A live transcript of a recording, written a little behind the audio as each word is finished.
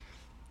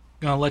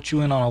Gonna let you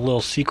in on a little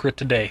secret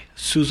today.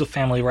 Souza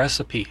family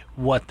recipe,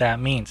 what that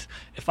means.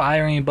 If I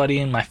or anybody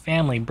in my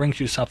family brings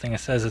you something and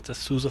says it's a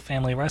Souza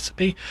family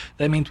recipe,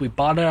 that means we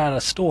bought it at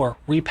a store,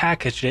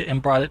 repackaged it,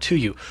 and brought it to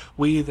you.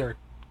 We either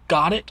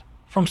got it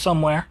from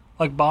somewhere,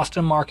 like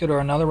Boston Market or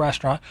another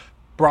restaurant,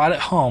 brought it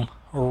home,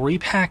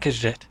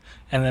 repackaged it,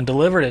 and then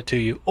delivered it to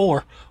you,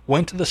 or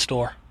went to the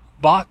store,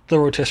 bought the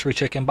rotisserie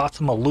chicken, bought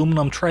some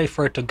aluminum tray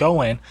for it to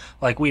go in,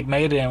 like we'd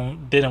made it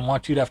and didn't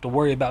want you to have to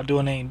worry about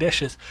doing any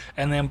dishes,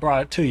 and then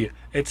brought it to you.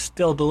 It's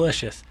still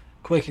delicious.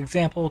 Quick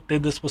example,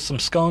 did this with some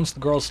scones.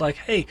 The girl's like,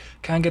 hey,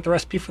 can I get the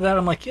recipe for that?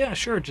 I'm like, yeah,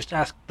 sure, just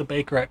ask the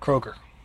baker at Kroger.